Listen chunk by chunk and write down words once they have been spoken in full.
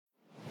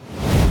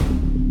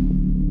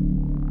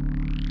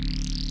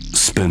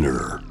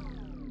Spinner.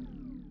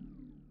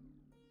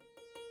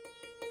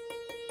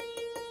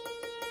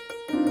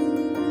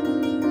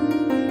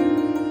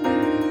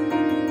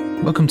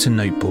 Welcome to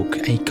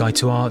Notebook, a guide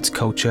to art,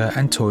 culture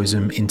and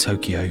tourism in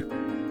Tokyo.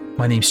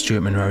 My name's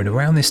Stuart Monroe, and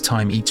around this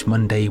time each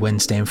Monday,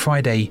 Wednesday and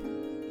Friday,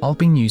 I'll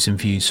bring news and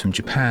views from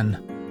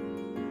Japan.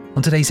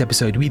 On today's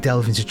episode, we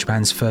delve into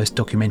Japan's first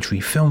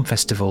documentary film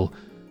festival,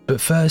 but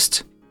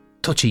first,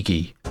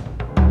 Tochigi.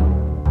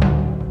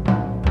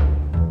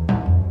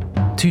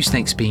 Two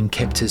snakes being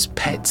kept as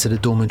pets at a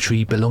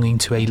dormitory belonging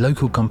to a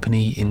local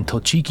company in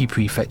Tochigi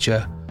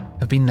Prefecture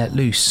have been let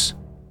loose.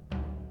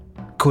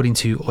 According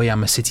to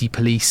Oyama City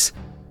Police,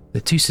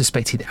 the two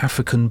suspected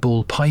African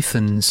ball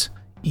pythons,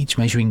 each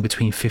measuring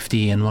between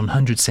 50 and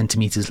 100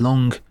 centimetres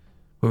long,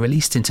 were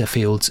released into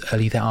fields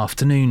early that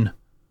afternoon.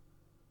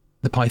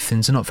 The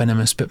pythons are not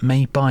venomous but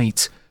may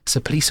bite,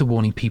 so police are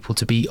warning people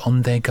to be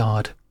on their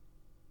guard.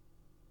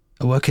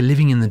 A worker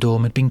living in the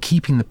dorm had been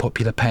keeping the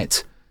popular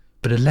pet,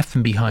 but had left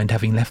them behind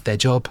having left their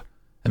job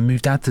and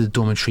moved out to the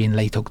dormitory in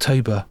late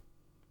October.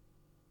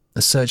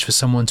 A search for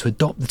someone to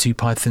adopt the two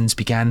pythons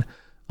began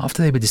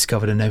after they were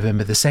discovered on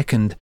November the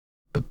 2nd,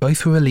 but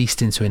both were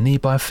released into a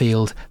nearby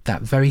field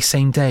that very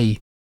same day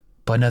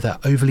by another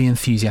overly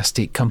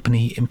enthusiastic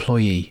company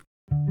employee.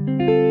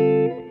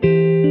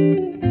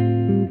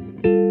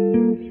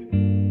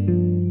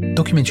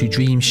 Documentary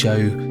Dream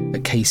Show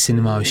at Case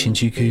Cinema of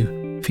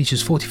Shinjuku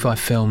features 45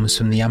 films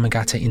from the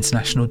Yamagata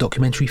International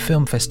Documentary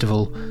Film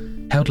Festival,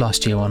 held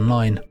last year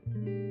online.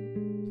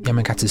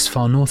 Yamagata's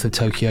far north of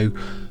Tokyo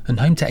and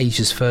home to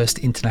Asia's first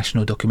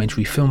international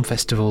documentary film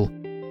festival,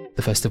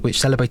 the first of which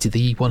celebrated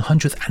the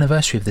 100th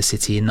anniversary of the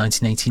city in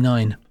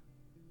 1989.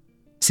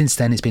 Since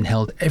then, it's been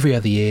held every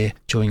other year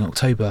during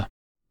October.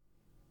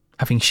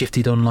 Having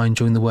shifted online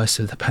during the worst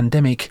of the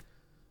pandemic,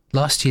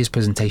 last year's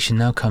presentation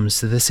now comes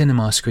to the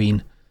cinema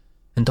screen,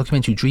 and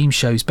Documentary Dream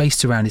Show is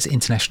based around its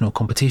international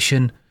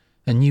competition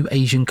and new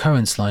Asian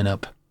Currents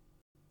lineup.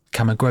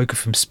 Kamagroga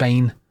from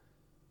Spain,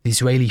 the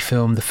Israeli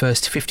film The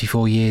First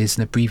 54 Years,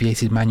 an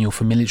abbreviated manual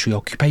for military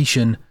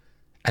occupation,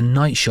 and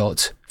Night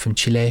Shot from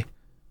Chile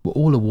were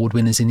all award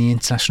winners in the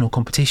international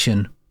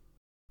competition.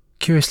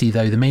 Curiously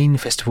though, the main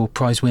festival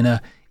prize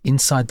winner,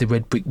 Inside the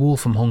Red Brick Wall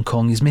from Hong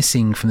Kong, is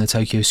missing from the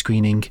Tokyo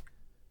screening.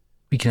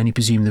 We can only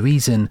presume the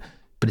reason,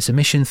 but its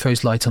omission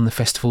throws light on the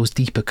festival's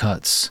deeper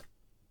cuts.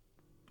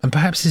 And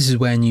perhaps this is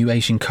where New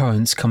Asian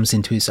Currents comes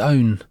into its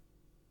own.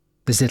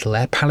 There's Little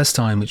Air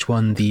Palestine, which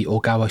won the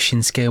Ogawa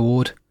Shinsuke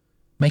Award,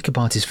 Makeup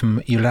Artist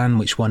from Iran,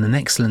 which won an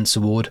Excellence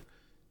Award,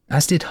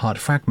 as did Heart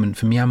Fragment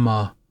from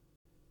Myanmar.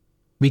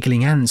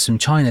 Wriggling Ants from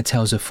China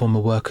tells of former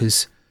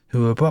workers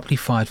who were abruptly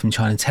fired from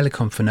China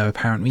Telecom for no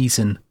apparent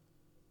reason.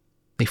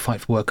 They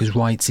fight for workers'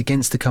 rights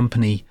against the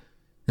company,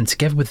 and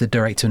together with the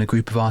director and a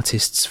group of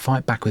artists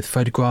fight back with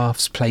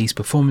photographs, plays,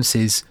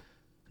 performances,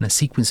 and a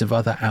sequence of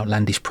other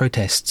outlandish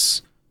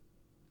protests.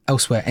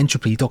 Elsewhere,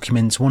 Entropy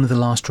documents one of the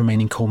last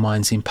remaining coal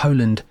mines in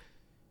Poland,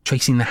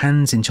 tracing the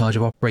hands in charge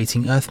of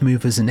operating earth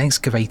movers and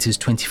excavators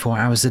 24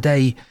 hours a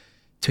day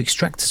to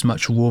extract as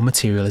much raw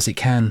material as it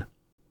can.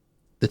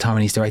 The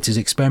Taiwanese director's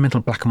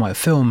experimental black and white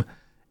film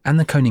and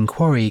the Konin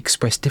Quarry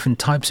express different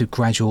types of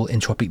gradual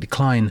entropic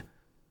decline,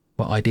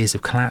 where ideas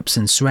of collapse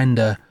and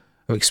surrender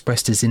are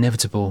expressed as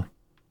inevitable.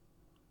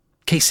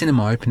 Case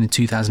Cinema opened in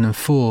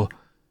 2004,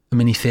 a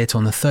mini theatre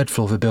on the third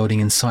floor of a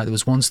building and site that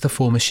was once the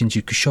former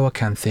Shinjuku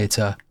Showa-kan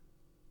Theatre.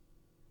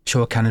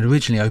 Showa-kan had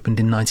originally opened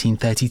in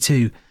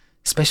 1932,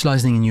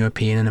 specialising in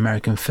European and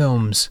American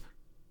films.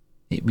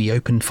 It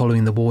reopened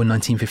following the war in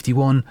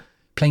 1951,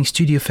 playing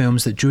studio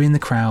films that drew in the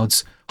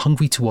crowds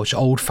hungry to watch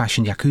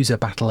old-fashioned Yakuza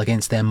battle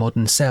against their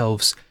modern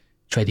selves,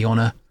 trading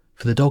honour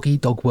for the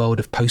dog-eat-dog world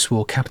of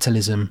post-war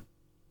capitalism.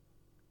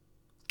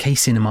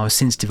 Case Cinema has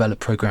since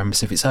developed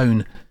programmes of its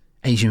own,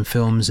 Asian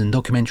films and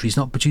documentaries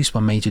not produced by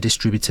major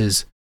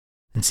distributors,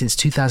 and since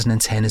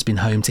 2010 has been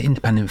home to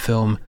independent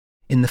film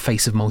in the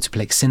face of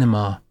multiplex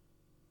cinema.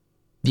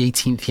 The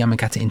 18th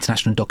Yamagata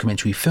International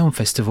Documentary Film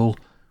Festival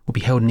will be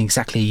held in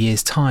exactly a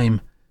year's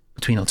time,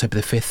 between October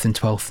the 5th and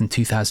 12th in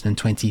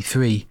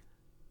 2023.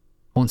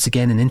 Once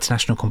again, an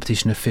international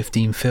competition of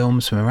 15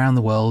 films from around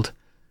the world,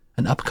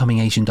 and upcoming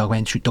Asian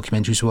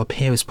documentaries will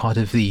appear as part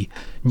of the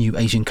New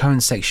Asian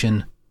Currents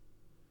section.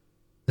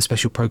 The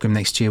special programme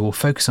next year will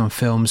focus on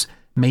films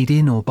made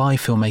in or by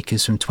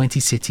filmmakers from 20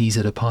 cities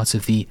that are part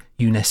of the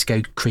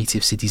UNESCO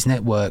Creative Cities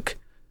Network.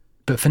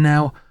 But for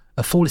now,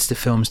 a full list of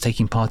films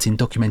taking part in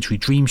Documentary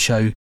Dream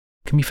Show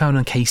can be found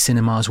on Case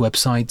Cinema's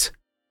website,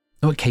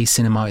 or at Case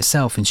Cinema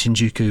itself in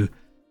Shinjuku,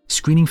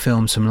 screening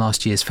films from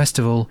last year's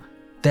festival,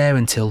 there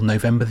until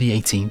November the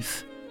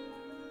 18th.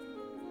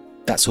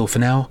 That's all for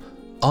now.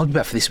 I'll be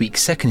back for this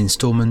week's second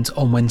instalment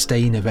on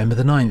Wednesday, November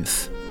the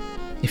 9th.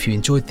 If you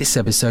enjoyed this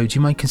episode, you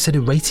might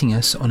consider rating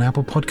us on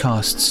Apple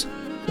Podcasts,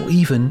 or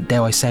even,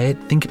 dare I say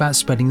it, think about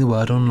spreading the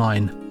word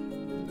online.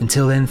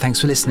 Until then,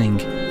 thanks for listening.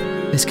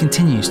 This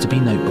continues to be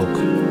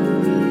Notebook.